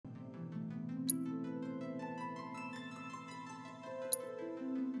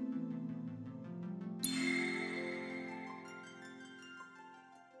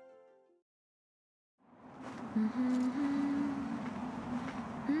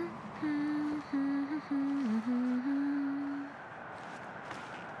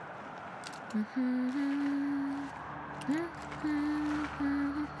Well,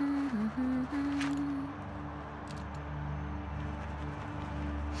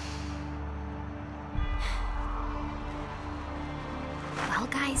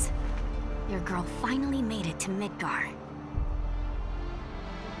 guys, your girl finally made it to Midgar.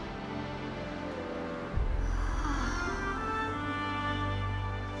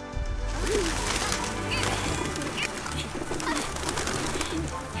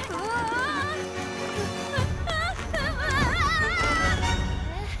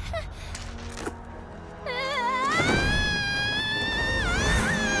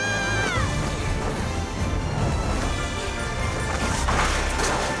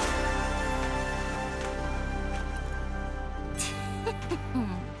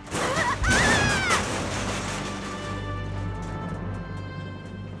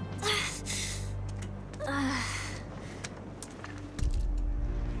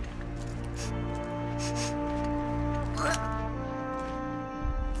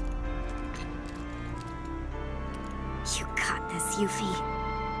 Yuffie.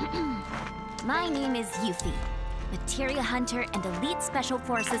 My name is Yuffie, Materia Hunter and Elite Special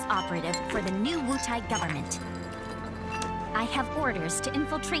Forces Operative for the new Wutai government. I have orders to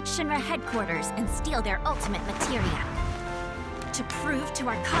infiltrate Shinra headquarters and steal their ultimate materia. To prove to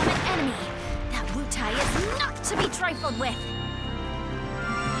our common enemy that Wutai is not to be trifled with.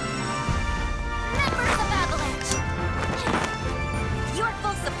 Members of Avalanche! With your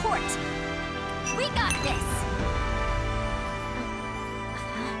full support, we got this!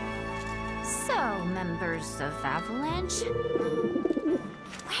 So, members of Avalanche,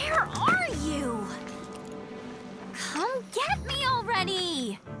 where are you? Come get me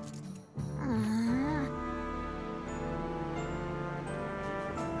already!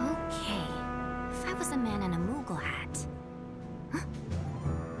 Okay, if I was a man in a Moogle hat... Huh?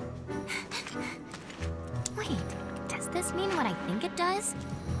 Wait, does this mean what I think it does?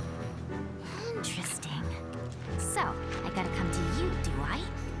 Interesting. So, I gotta come to you, do I?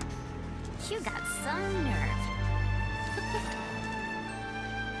 You got some nerve.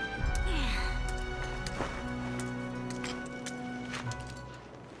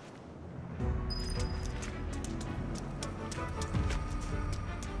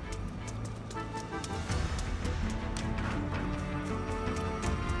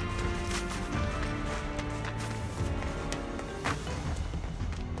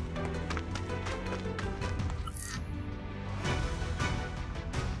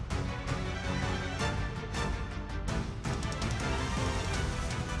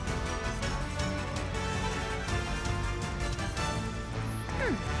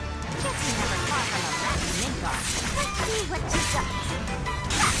 What you got?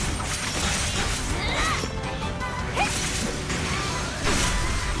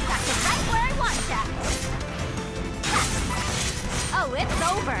 Got you right where I want ya. Oh, it's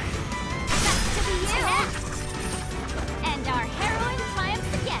over. Back to be you. And our heroine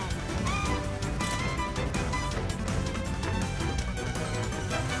triumphs again.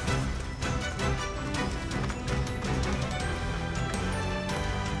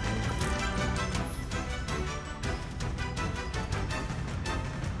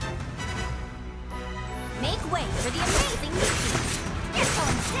 Make way for the amazing Yuffie! You're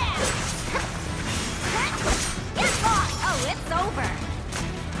going down! You're gone! Oh, it's over!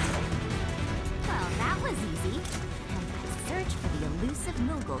 Well, that was easy. And my search for the elusive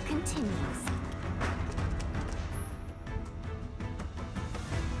Moogle continues.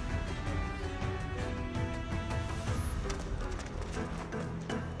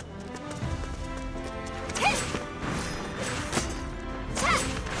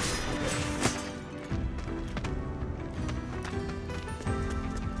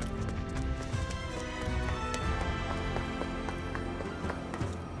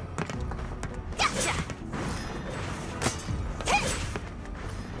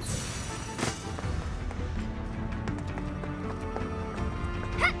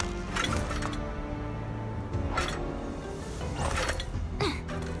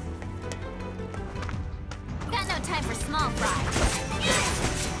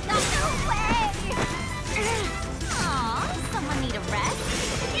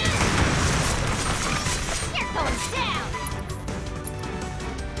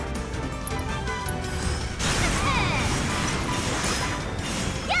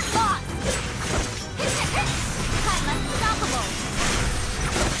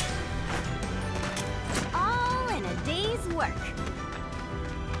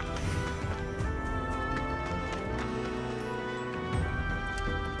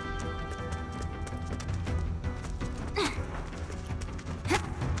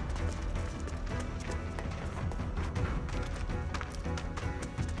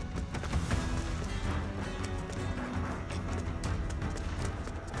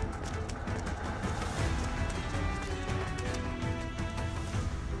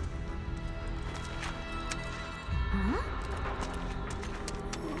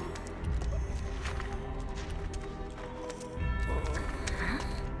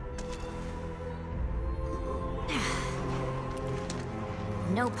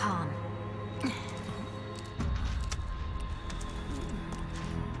 no palm.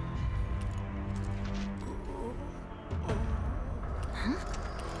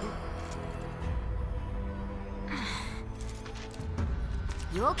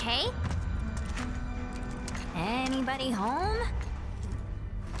 You okay? Anybody home?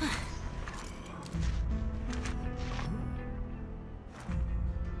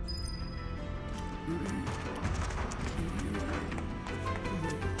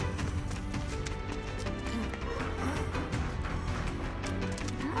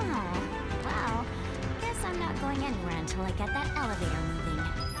 Well, guess I'm not going anywhere until I get that elevator moving.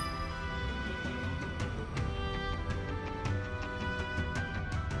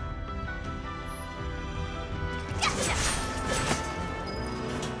 Gotcha!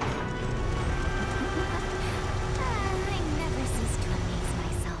 I never cease to amaze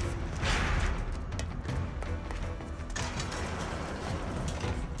myself.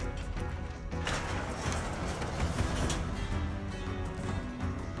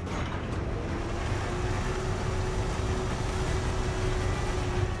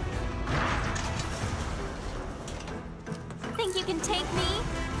 Think you can take me?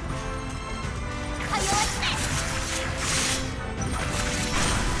 How you like this?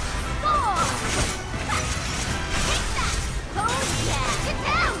 Oh! Take that! Oh yeah! Get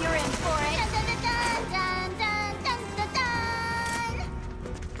down! You're in for it! Dun dun dun dun dun dun dun dun!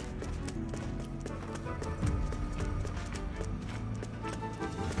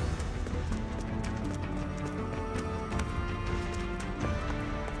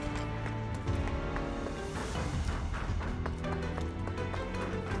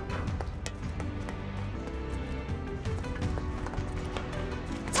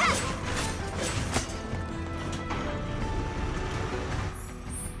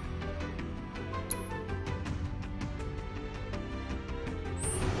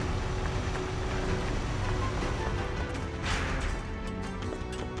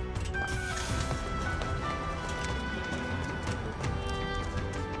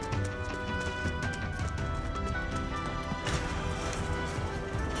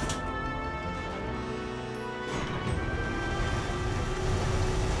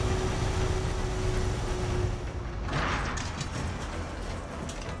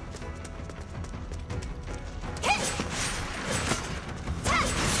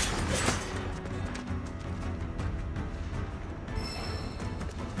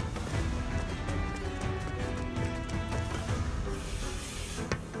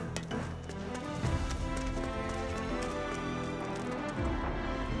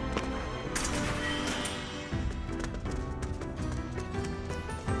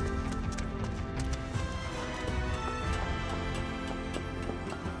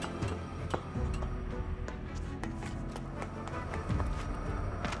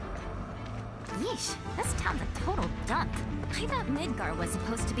 Yeesh, this town's a total dump. I thought Midgar was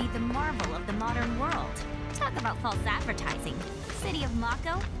supposed to be the marvel of the modern world. Talk about false advertising. City of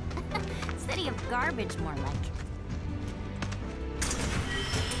Mako? City of garbage, more like.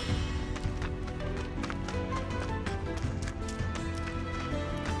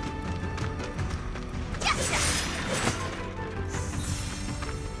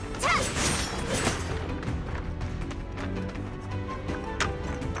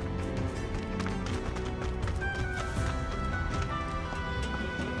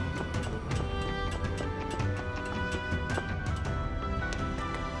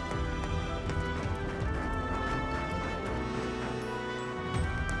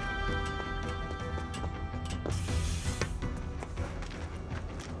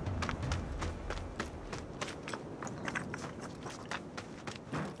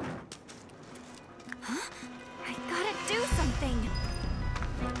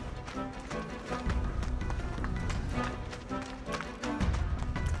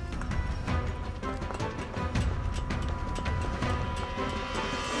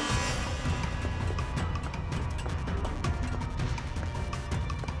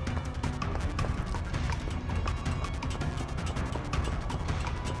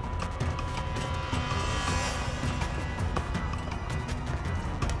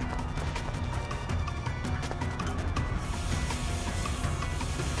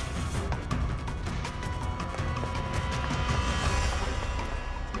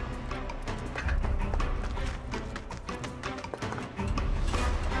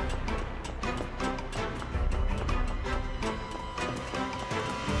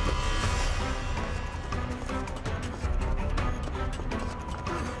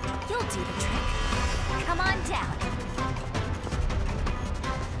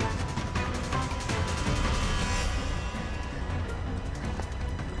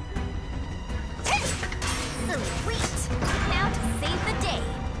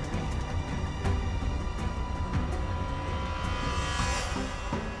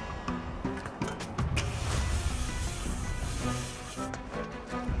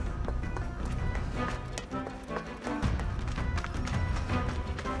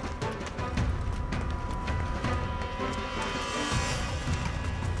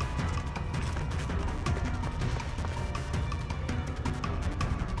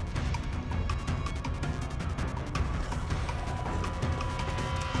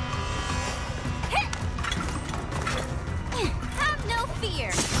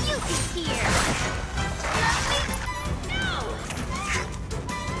 here! Yuffie's here! No!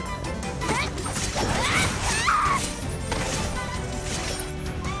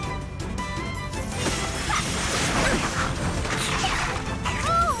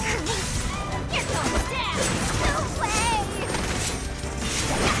 You're going down! No way!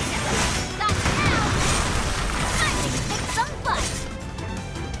 Not now! Time to kick some butt!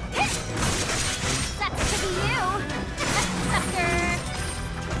 That's to be you! Sucker!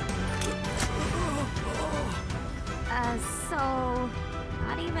 So...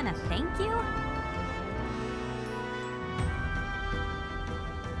 not even a thank you?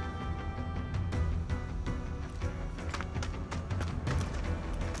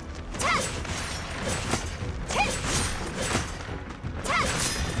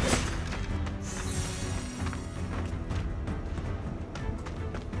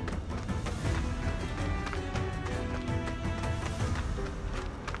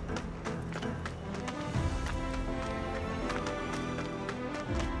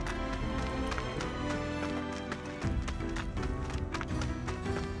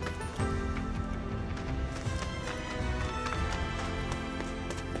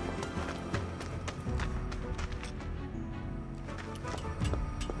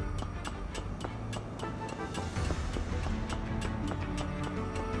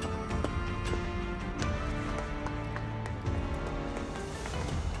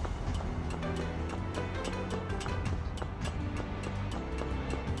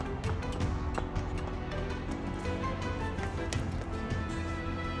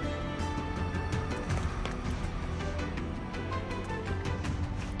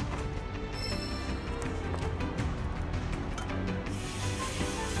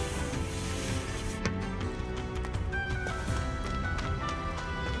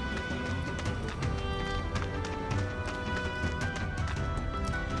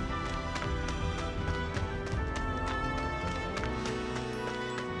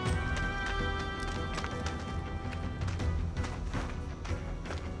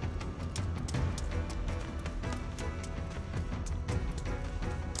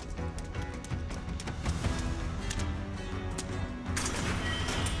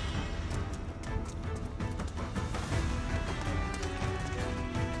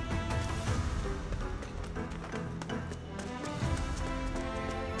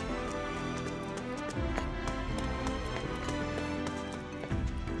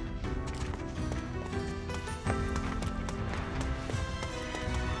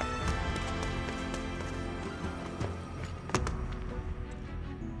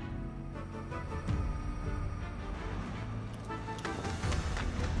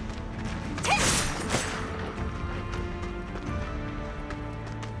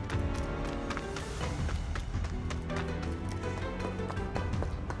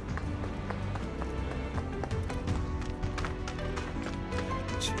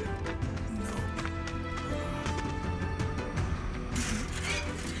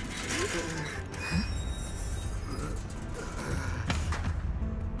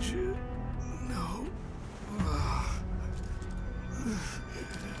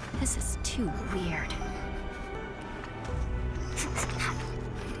 This is too weird.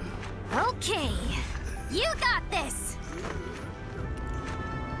 Okay, you got this!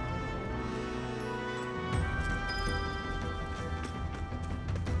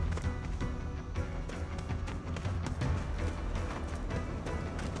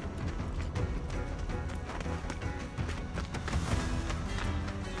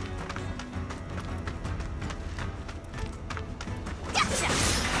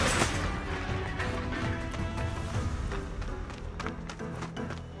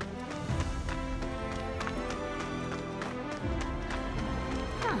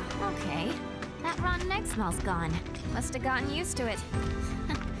 Okay. That rotten egg smell's gone. Must have gotten used to it.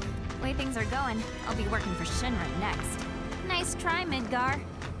 Way things are going, I'll be working for Shinra next. Nice try, Midgar.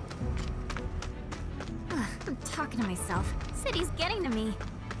 I'm talking to myself. City's getting to me.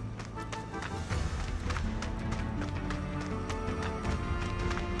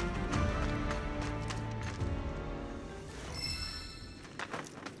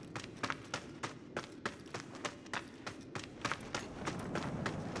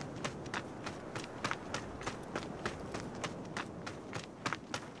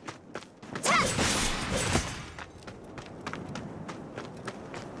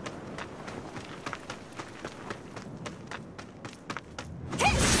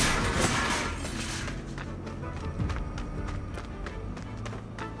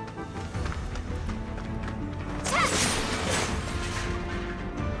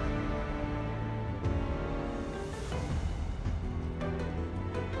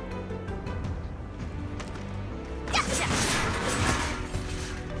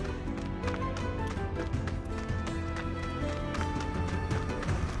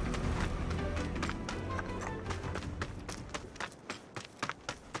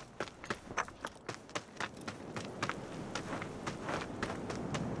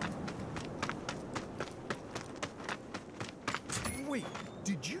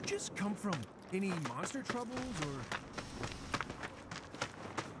 from? Any monster troubles, or...?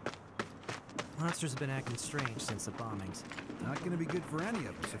 Monsters have been acting strange since the bombings. Not gonna be good for any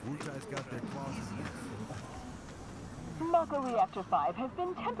of us if Wutai's got their claws in this. Mako Reactor 5 has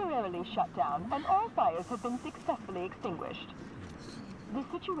been temporarily shut down, and all fires have been successfully extinguished. The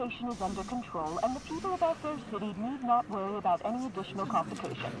situation is under control, and the people of our fair city need not worry about any additional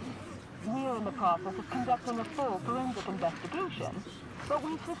complications. We are in the process of conducting a full forensic investigation, but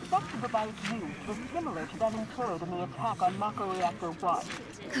we suspect the device used was similar to that employed in the attack on Mako Reactor 1.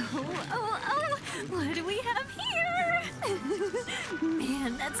 Oh, what do we have here?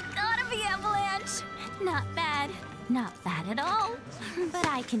 Man, that's gotta be Avalanche. Not bad. Not bad at all. But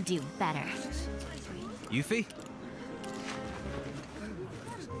I can do better. Yuffie?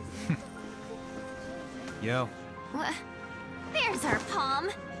 Yo. What? There's our palm.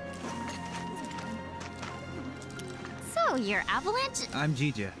 So, you're Avalanche? I'm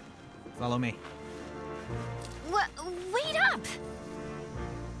Jija. Follow me. What? Wait up!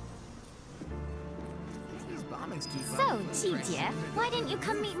 So, Jija, why didn't you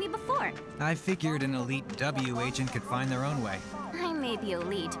come meet me before? I figured an elite W agent could find their own way. I may be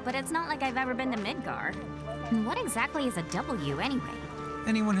elite, but it's not like I've ever been to Midgar. And what exactly is a W, anyway?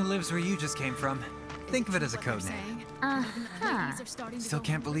 Anyone who lives where you just came from. Think of it as a code name. Uh-huh. Still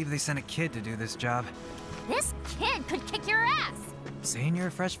can't believe they sent a kid to do this job. This kid could kick your ass! Saying you're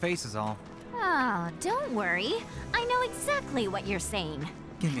a fresh face is all. Oh, don't worry. I know exactly what you're saying.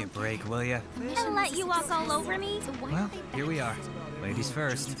 Give me a break, will ya? And let you walk all over me? Well, here we are. Ladies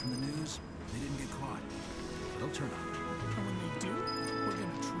first. From the news, they didn't get caught. They'll turn up. And when they do, we're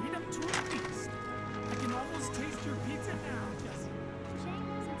gonna treat them to a feast. I can almost taste your pizza now, Jesse.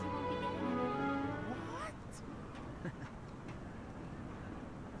 What?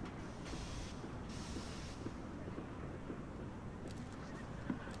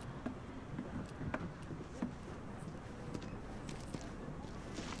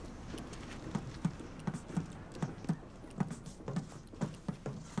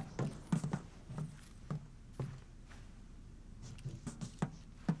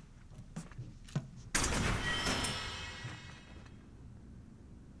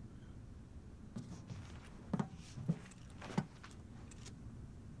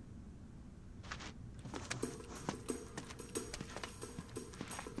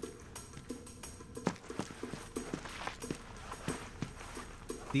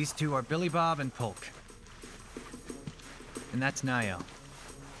 These two are Billy Bob and Polk. And that's Nayo.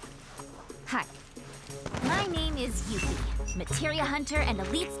 Hi. My name is Yuffie, materia hunter and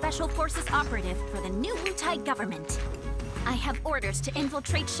elite special forces operative for the new Wutai government. I have orders to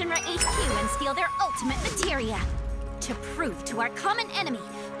infiltrate Shinra HQ and steal their ultimate materia. To prove to our common enemy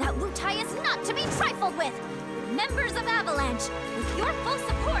that Wutai is not to be trifled with. Members of Avalanche, with your full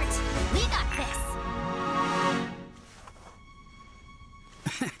support, we got this.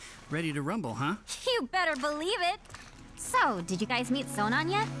 Ready to rumble, huh? You better believe it. So, did you guys meet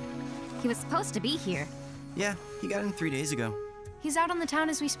Sonon yet? He was supposed to be here. Yeah, he got in 3 days ago. He's out on the town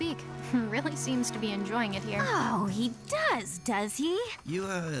as we speak. Really seems to be enjoying it here. Oh, he does he? You,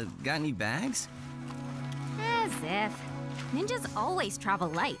 got any bags? As if. Ninjas always travel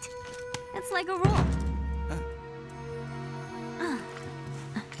light. It's like a rule.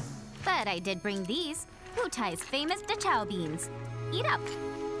 But I did bring these. Wutai's famous Dachao beans. Eat up.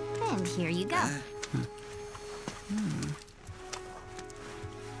 And here you go.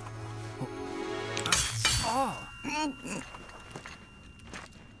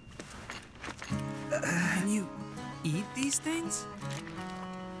 Can you eat these things?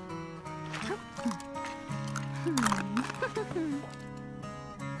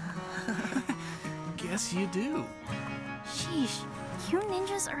 Guess you do. Sheesh, you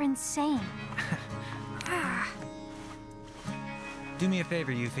ninjas are insane. Do me a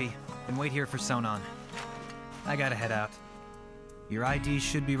favor, Yuffie, and wait here for Sonon. I gotta head out. Your ID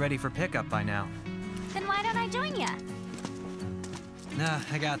should be ready for pickup by now. Then why don't I join ya? Nah,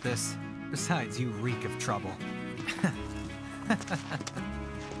 I got this. Besides, you reek of trouble.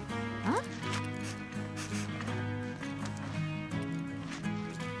 Huh?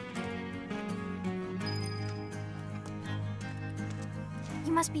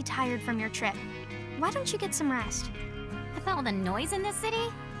 You must be tired from your trip. Why don't you get some rest? With all the noise in this city,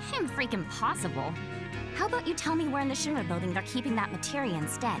 impossible. How about you tell me where in the Shinra building they're keeping that materia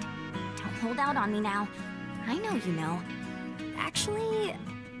instead? Don't hold out on me now. I know you know. Actually,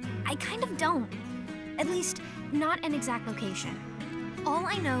 I kind of don't. At least, not an exact location. All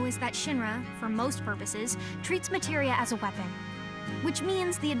I know is that Shinra, for most purposes, treats materia as a weapon. Which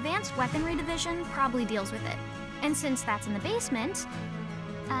means the Advanced Weaponry Division probably deals with it. And since that's in the basement,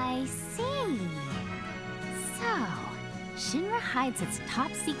 I see. So, Shinra hides its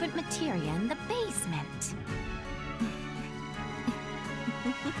top-secret materia in the basement.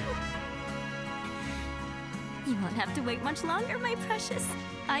 You won't have to wait much longer, my precious.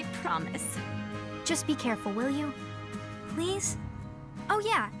 I promise. Just be careful, will you? Please? Oh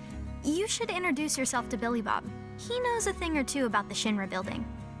yeah, you should introduce yourself to Billy Bob. He knows a thing or two about the Shinra building.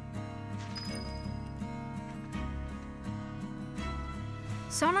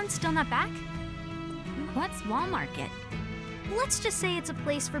 Sonon's still not back? What's Wall Market? Let's just say it's a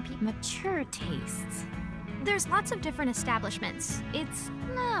place for Mature tastes. There's lots of different establishments.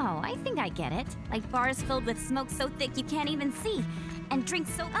 No, I think I get it. Like bars filled with smoke so thick you can't even see. And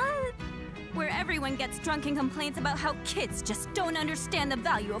drinks so... where everyone gets drunk and complains about how kids just don't understand the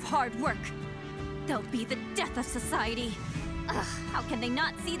value of hard work. They'll be the death of society. Ugh, how can they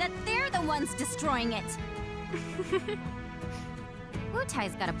not see that they're the ones destroying it?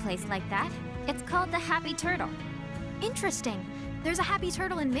 Wutai's got a place like that. It's called the Happy Turtle. Interesting. There's a Happy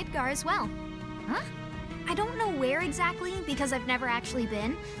Turtle in Midgar as well. Huh? I don't know where exactly because I've never actually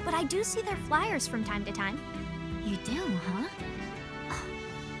been, but I do see their flyers from time to time. You do, huh? Oh,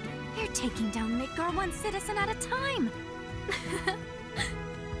 they're taking down Midgar one citizen at a time.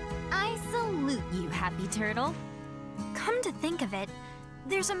 I salute you, Happy Turtle. Come to think of it,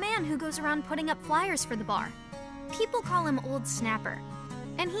 there's a man who goes around putting up flyers for the bar. People call him Old Snapper,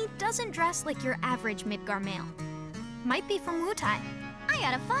 and he doesn't dress like your average Midgar male. Might be from Wutai. I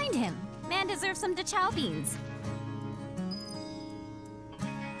gotta find him. Man deserves some DeChow beans.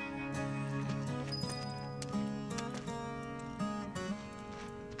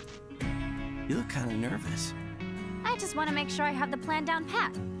 You look kind of nervous. I just want to make sure I have the plan down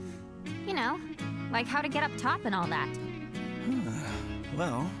pat. You know, like how to get up top and all that.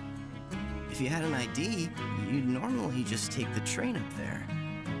 Well, if you had an ID, you'd normally just take the train up there.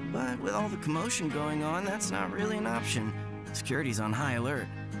 But with all the commotion going on, that's not really an option. Security's on high alert.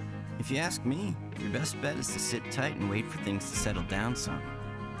 If you ask me, your best bet is to sit tight and wait for things to settle down some.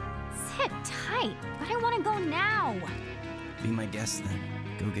 Sit tight, but I want to go now. Be my guest then.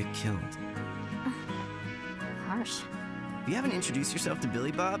 Go get killed. Harsh. If you haven't introduced yourself to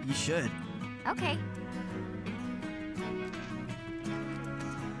Billy Bob, you should. Okay.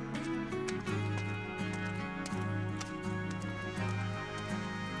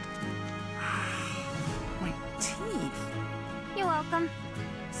 My teeth. You're welcome.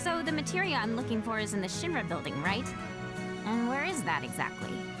 So the materia I'm looking for is in the Shinra building, right? And where is that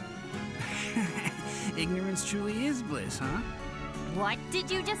exactly? Ignorance truly is bliss, huh? What did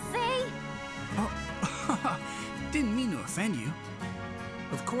you just say? Oh, didn't mean to offend you.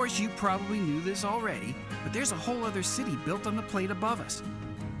 Of course, you probably knew this already, but there's a whole other city built on the plate above us.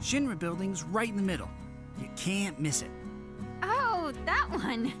 Shinra building's right in the middle. You can't miss it. Oh, that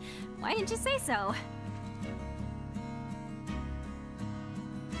one. Why didn't you say so?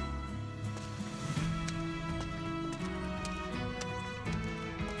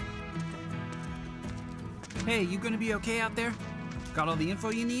 Hey, you gonna be okay out there? Got all the info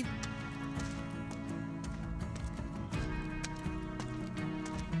you need?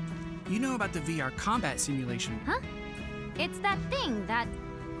 You know about the VR combat simulation? Huh? It's that thing that...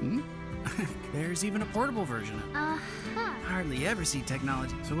 Hmm? There's even a portable version of it. Uh-huh. Hardly ever see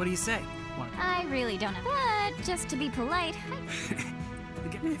technology, so what do you say? I really don't know. But just to be polite,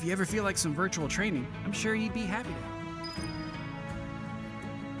 If you ever feel like some virtual training, I'm sure you'd be happy to.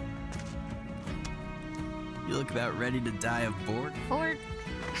 You look about ready to die of boredom. or...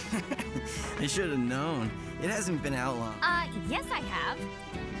 I should have known. It hasn't been out long. Yes I have.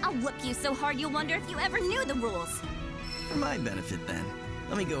 I'll whoop you so hard you'll wonder if you ever knew the rules. For my benefit, then.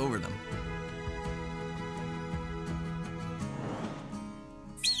 Let me go over them.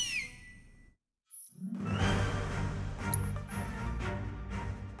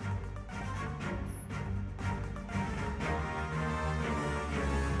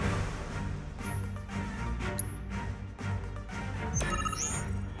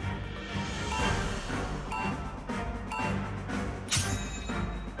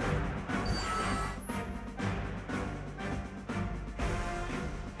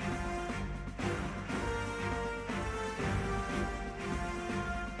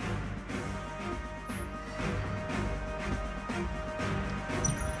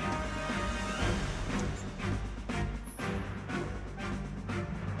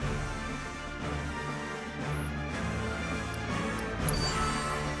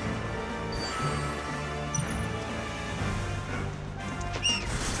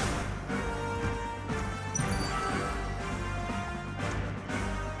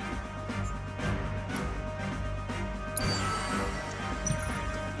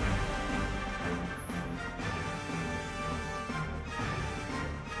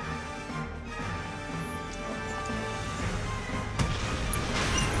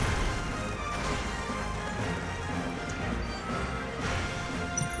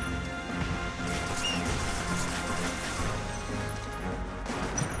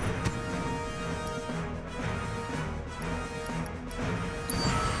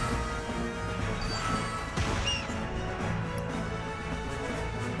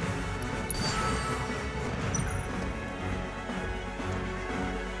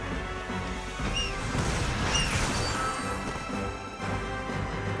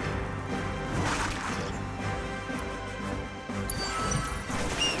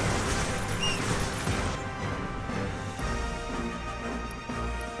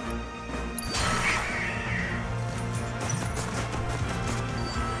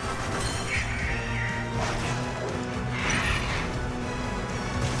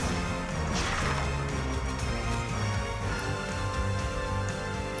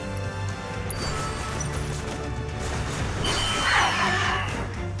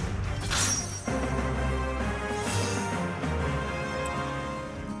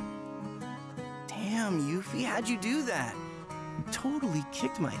 How'd you do that? You totally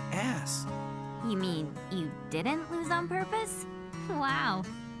kicked my ass. You mean you didn't lose on purpose? Wow.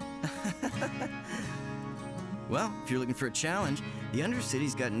 Well, if you're looking for a challenge, the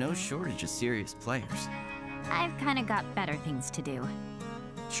Undercity's got no shortage of serious players. I've kinda got better things to do.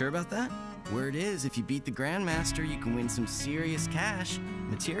 Sure about that? Word is, if you beat the Grandmaster, you can win some serious cash.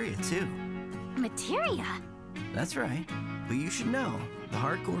 Materia, too. Materia? That's right. But you should know, the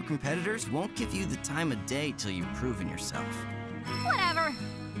hardcore competitors won't give you the time of day till you've proven yourself. Whatever.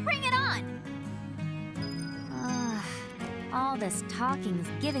 Bring it on! All this talking's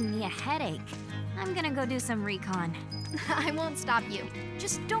giving me a headache. I'm gonna go do some recon. I won't stop you.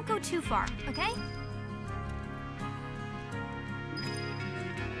 Just don't go too far, okay?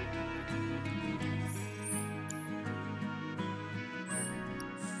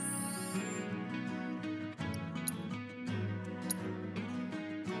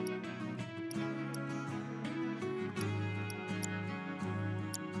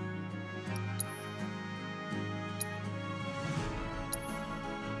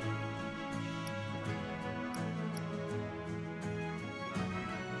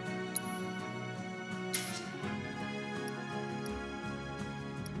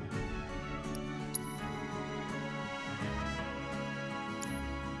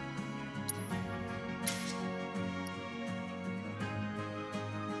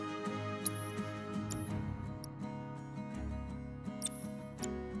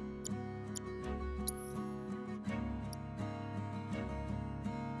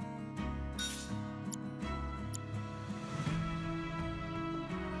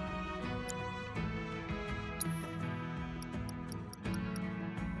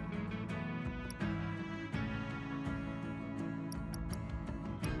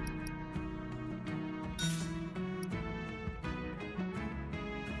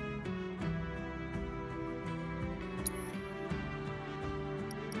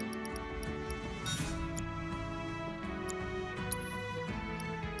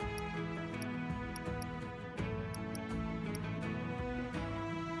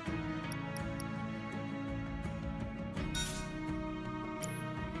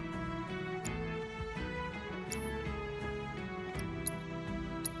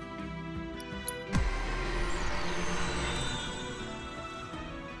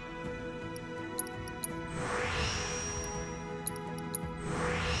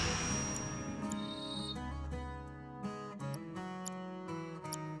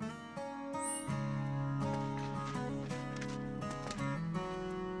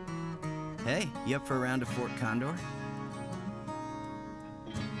 Hey, you up for a round of Fort Condor?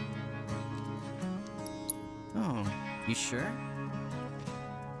 Oh, you sure?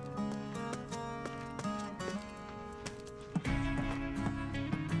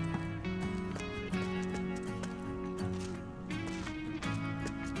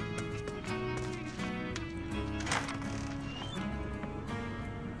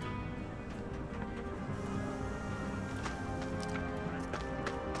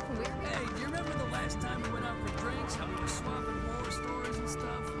 Hey, do you remember the last time we went out for drinks? How we were swapping war stories and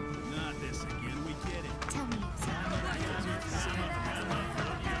stuff? Not this again, we get it. Tell me.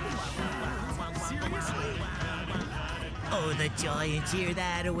 Oh, the joy and cheer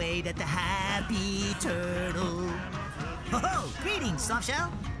that await at the Happy Turtle. Oh, greetings,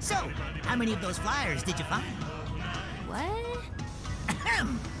 Softshell. So, how many of those flyers did you find? What?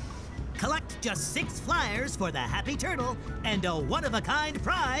 Ahem. Collect just 6 flyers for the Happy Turtle, and a one-of-a-kind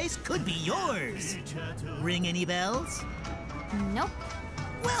prize could be yours. Ring any bells? Nope.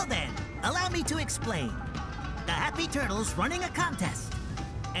 Well then, allow me to explain. The Happy Turtle's running a contest.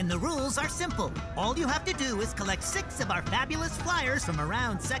 And the rules are simple. All you have to do is collect 6 of our fabulous flyers from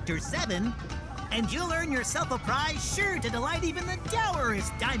around Sector 7, and you'll earn yourself a prize sure to delight even the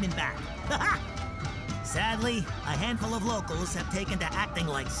dourest Diamondback. Sadly, a handful of locals have taken to acting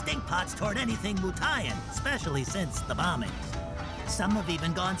like stinkpots toward anything Mutayan, especially since the bombings. Some have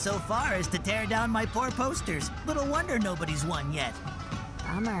even gone so far as to tear down my poor posters. Little wonder nobody's won yet.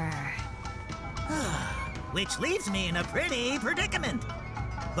 Bummer. Which leaves me in a pretty predicament.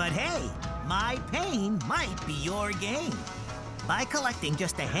 But hey, my pain might be your gain. By collecting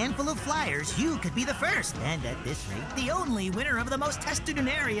just a handful of flyers, you could be the first, and at this rate, the only winner of the most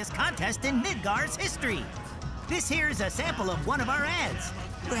testudinarious contest in Midgar's history. This here's a sample of one of our ads.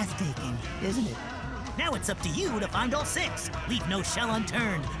 Breathtaking, isn't it? Now it's up to you to find all 6. Leave no shell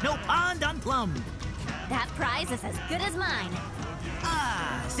unturned, no pond unplumbed. That prize is as good as mine.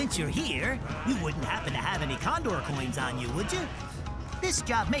 Ah, since you're here, you wouldn't happen to have any Condor coins on you, would you? This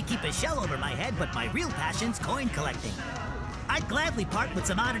job may keep a shell over my head, but my real passion's coin collecting. I'd gladly part with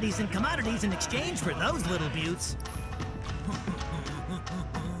some oddities and commodities in exchange for those little beauts.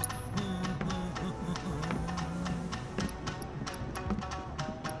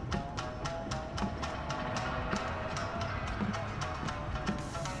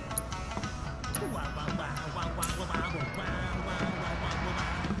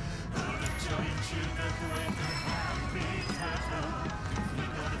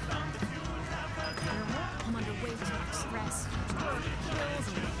 I'm under way too much stress. Kills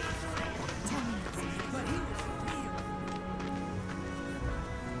and